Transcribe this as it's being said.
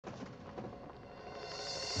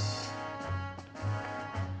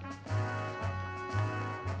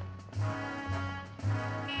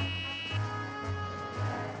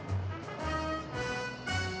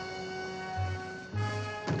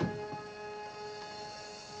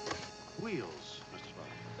wheels, Mr. Spock?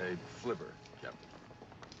 A flivver, Captain.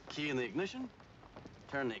 Key in the ignition,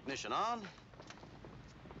 turn the ignition on,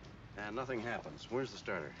 and nothing happens. Where's the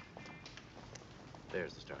starter?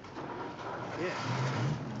 There's the starter. Yeah.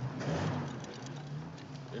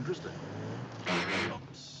 Interesting.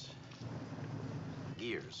 Oops.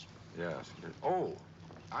 Gears. Yes. Oh,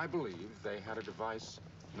 I believe they had a device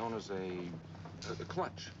known as a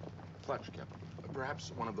clutch. Clutch, Captain.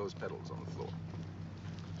 Perhaps one of those pedals on the floor.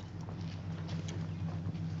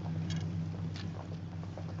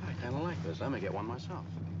 I kind of like this. I may get one myself.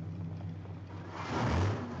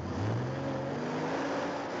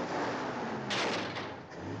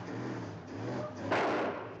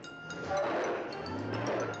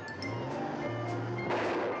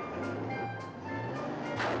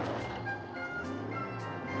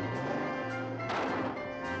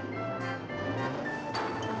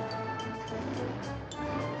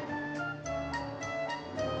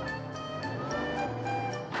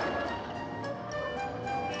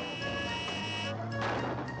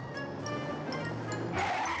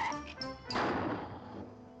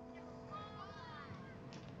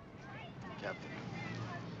 Captain,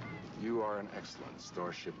 you are an excellent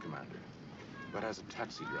starship commander, but as a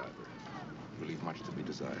taxi driver, you leave much to be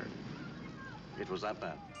desired. It was that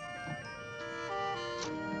bad.